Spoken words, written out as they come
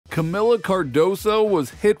Kamilla Cardoso was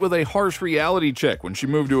hit with a harsh reality check when she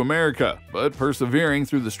moved to America, but persevering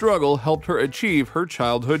through the struggle helped her achieve her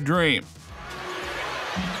childhood dream.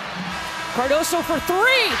 Cardoso for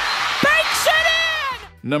three! Banks it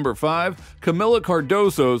in! Number 5. Kamilla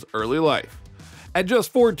Cardoso's early life. At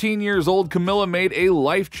just 14 years old, Kamilla made a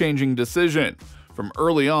life-changing decision. From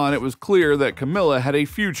early on, it was clear that Kamilla had a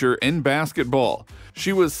future in basketball.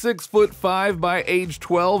 She was 6'5" by age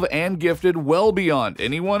 12 and gifted well beyond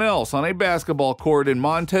anyone else on a basketball court in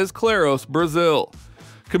Montes Claros, Brazil.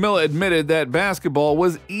 Kamilla admitted that basketball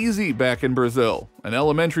was easy back in Brazil. In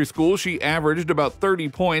elementary school, she averaged about 30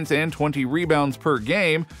 points and 20 rebounds per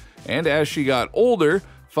game, and as she got older,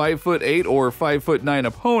 5'8" or 5'9"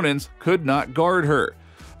 opponents could not guard her.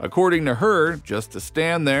 According to her, just to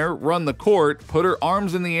stand there, run the court, put her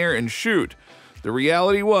arms in the air and shoot. The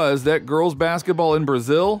reality was that girls' basketball in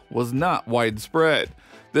Brazil was not widespread.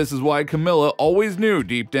 This is why Kamilla always knew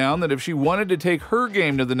deep down that if she wanted to take her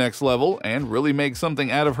game to the next level and really make something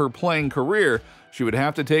out of her playing career, she would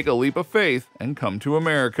have to take a leap of faith and come to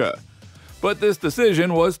America. But this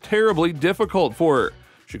decision was terribly difficult for her.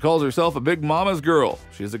 She calls herself a big mama's girl.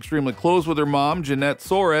 She is extremely close with her mom, Jeanette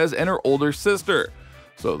Soares, and her older sister.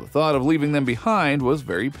 So the thought of leaving them behind was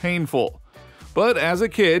very painful. But as a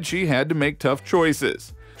kid, she had to make tough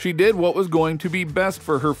choices. She did what was going to be best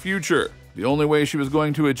for her future. The only way she was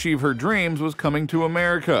going to achieve her dreams was coming to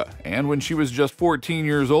America, and when she was just 14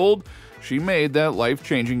 years old, she made that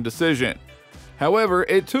life-changing decision. However,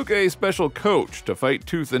 it took a special coach to fight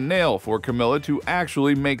tooth and nail for Kamilla to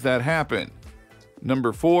actually make that happen.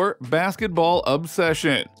 Number 4. Basketball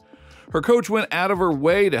obsession. Her coach went out of her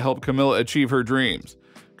way to help Kamilla achieve her dreams.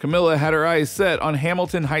 Kamilla had her eyes set on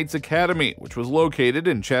Hamilton Heights Academy, which was located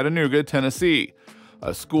in Chattanooga, Tennessee,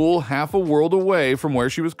 a school half a world away from where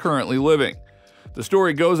she was currently living. The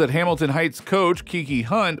story goes that Hamilton Heights coach Kiki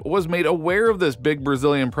Hunt was made aware of this big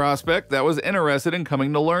Brazilian prospect that was interested in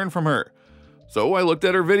coming to learn from her. So I looked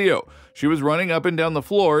at her video. She was running up and down the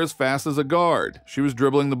floor as fast as a guard. She was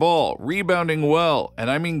dribbling the ball, rebounding well, and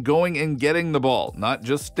I mean going and getting the ball, not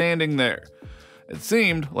just standing there. It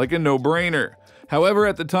seemed like a no-brainer. However,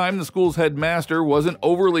 at the time, the school's headmaster wasn't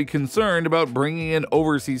overly concerned about bringing in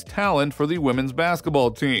overseas talent for the women's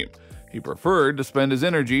basketball team. He preferred to spend his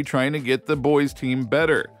energy trying to get the boys' team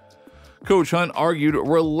better. Coach Hunt argued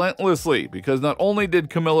relentlessly because not only did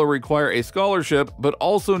Kamilla require a scholarship, but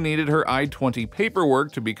also needed her I-20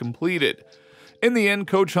 paperwork to be completed. In the end,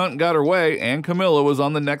 Coach Hunt got her way, and Kamilla was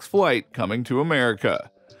on the next flight coming to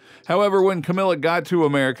America. However, when Kamilla got to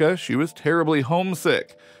America, she was terribly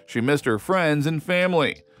homesick. She missed her friends and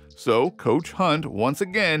family. So, Coach Hunt once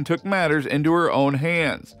again took matters into her own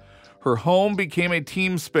hands. Her home became a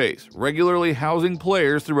team space, regularly housing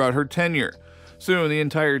players throughout her tenure. Soon, the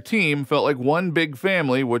entire team felt like one big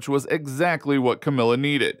family, which was exactly what Kamilla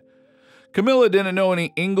needed. Kamilla didn't know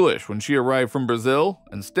any English when she arrived from Brazil,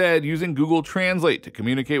 instead using Google Translate to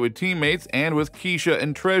communicate with teammates and with Keisha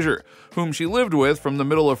and Treasure, whom she lived with from the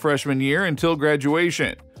middle of freshman year until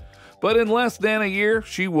graduation. But in less than a year,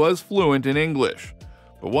 she was fluent in English.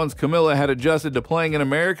 But once Kamilla had adjusted to playing in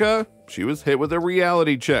America, she was hit with a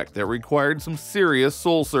reality check that required some serious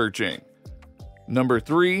soul-searching. Number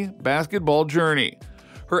 3. Basketball journey.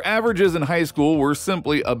 Her averages in high school were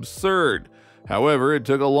simply absurd. However, it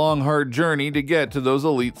took a long, hard journey to get to those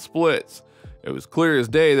elite splits. It was clear as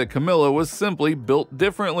day that Kamilla was simply built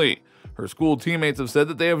differently. Her school teammates have said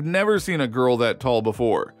that they have never seen a girl that tall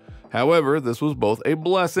before. However, this was both a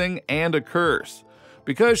blessing and a curse.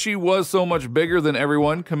 Because she was so much bigger than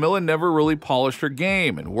everyone, Kamilla never really polished her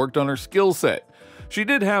game and worked on her skill set. She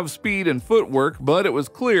did have speed and footwork, but it was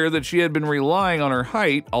clear that she had been relying on her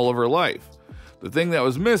height all of her life. The thing that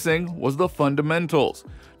was missing was the fundamentals.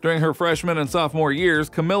 During her freshman and sophomore years,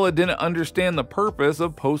 Kamilla didn't understand the purpose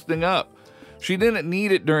of posting up. She didn't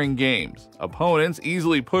need it during games. Opponents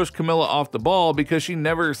easily pushed Kamilla off the ball because she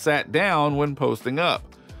never sat down when posting up.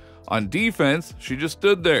 On defense, she just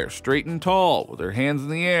stood there, straight and tall, with her hands in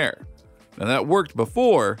the air. Now that worked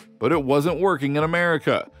before, but it wasn't working in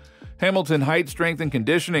America. Hamilton Heights strength and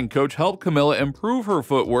conditioning coach helped Kamilla improve her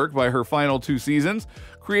footwork by her final 2 seasons,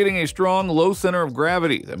 creating a strong, low center of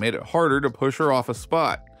gravity that made it harder to push her off a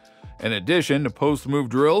spot. In addition to post-move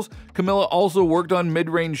drills, Kamilla also worked on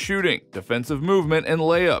mid-range shooting, defensive movement, and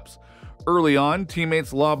layups. Early on,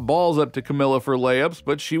 teammates lobbed balls up to Kamilla for layups,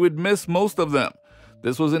 but she would miss most of them.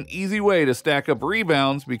 This was an easy way to stack up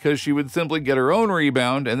rebounds because she would simply get her own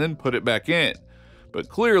rebound and then put it back in. But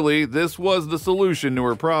clearly, this was the solution to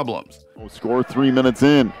her problems. Score 3 minutes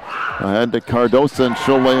in. Ahead to Cardoso, and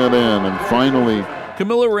she'll lay it in. And finally,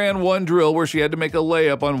 Kamilla ran one drill where she had to make a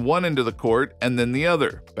layup on one end of the court and then the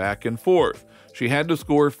other, back and forth. She had to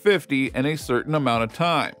score 50 in a certain amount of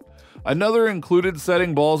time. Another included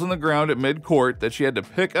setting balls on the ground at mid-court that she had to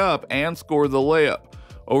pick up and score the layup.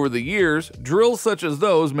 Over the years, drills such as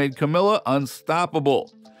those made Kamilla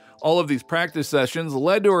unstoppable. All of these practice sessions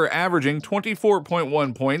led to her averaging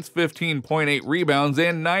 24.1 points, 15.8 rebounds,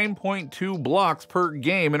 and 9.2 blocks per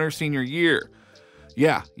game in her senior year.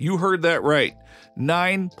 Yeah, you heard that right.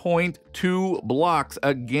 9.2 blocks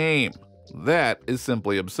a game. That is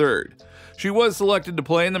simply absurd. She was selected to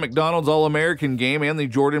play in the McDonald's All-American game and the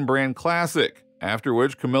Jordan Brand Classic, after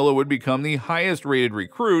which Kamilla would become the highest-rated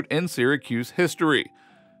recruit in Syracuse history.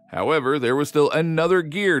 However, there was still another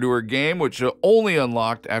gear to her game which only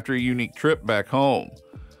unlocked after a unique trip back home.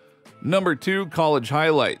 Number 2, college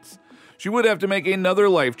highlights. She would have to make another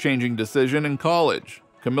life-changing decision in college.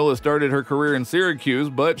 Kamilla started her career in Syracuse,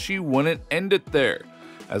 but she wouldn't end it there.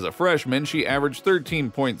 As a freshman, she averaged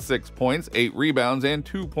 13.6 points, 8 rebounds, and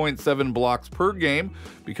 2.7 blocks per game,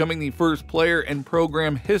 becoming the first player in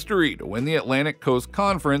program history to win the Atlantic Coast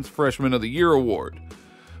Conference Freshman of the Year award.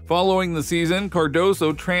 Following the season,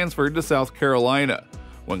 Cardoso transferred to South Carolina.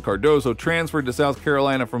 When Cardoso transferred to South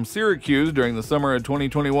Carolina from Syracuse during the summer of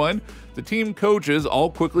 2021, the team coaches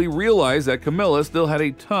all quickly realized that Kamilla still had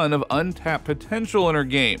a ton of untapped potential in her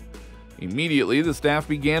game. Immediately, the staff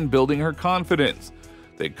began building her confidence.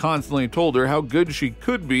 They constantly told her how good she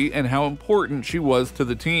could be and how important she was to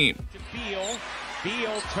the team.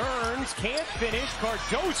 Beal turns, can't finish,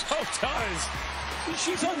 Cardoso does.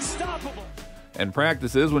 She's unstoppable. In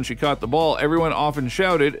practices, when she caught the ball, everyone often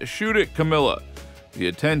shouted, "Shoot it, Kamilla." The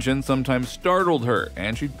attention sometimes startled her,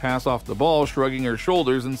 and she'd pass off the ball, shrugging her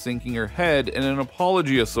shoulders and sinking her head in an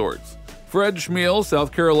apology of sorts. Fred Schmiel,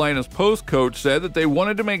 South Carolina's post coach, said that they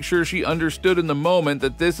wanted to make sure she understood in the moment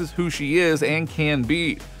that this is who she is and can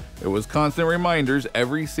be. It was constant reminders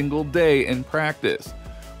every single day in practice.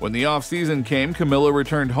 When the off-season came, Kamilla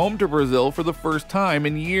returned home to Brazil for the first time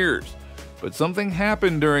in years. But something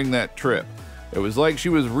happened during that trip. It was like she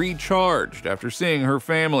was recharged after seeing her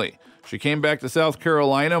family. She came back to South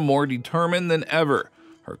Carolina more determined than ever.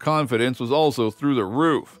 Her confidence was also through the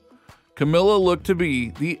roof. Kamilla looked to be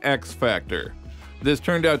the X factor. This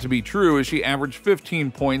turned out to be true as she averaged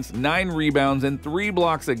 15 points, 9 rebounds, and 3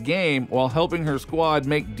 blocks a game while helping her squad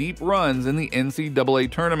make deep runs in the NCAA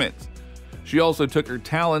tournaments. She also took her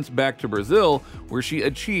talents back to Brazil, where she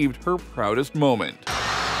achieved her proudest moment.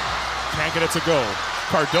 Can't get it to go.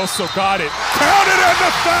 Cardoso got it. Counted and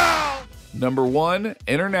the foul! Number 1,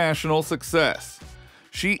 international success.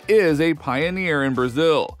 She is a pioneer in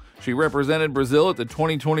Brazil. She represented Brazil at the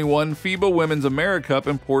 2021 FIBA Women's AmeriCup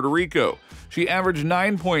in Puerto Rico. She averaged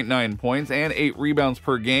 9.9 points and 8 rebounds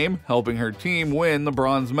per game, helping her team win the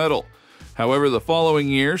bronze medal. However, the following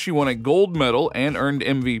year, she won a gold medal and earned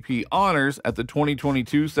MVP honors at the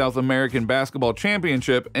 2022 South American Basketball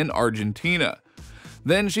Championship in Argentina.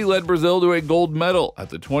 Then she led Brazil to a gold medal at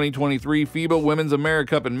the 2023 FIBA Women's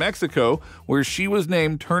AmeriCup in Mexico, where she was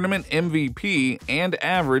named tournament MVP and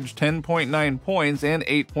averaged 10.9 points and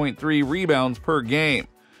 8.3 rebounds per game.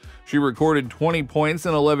 She recorded 20 points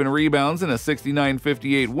and 11 rebounds in a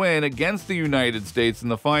 69-58 win against the United States in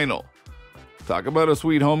the final. Talk about a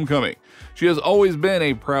sweet homecoming. She has always been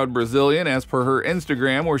a proud Brazilian, as per her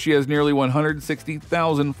Instagram, where she has nearly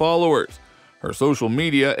 160,000 followers. Her social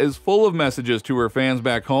media is full of messages to her fans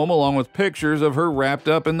back home, along with pictures of her wrapped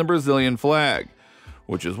up in the Brazilian flag,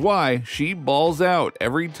 which is why she balls out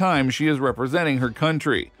every time she is representing her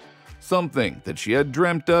country, something that she had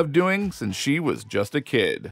dreamt of doing since she was just a kid.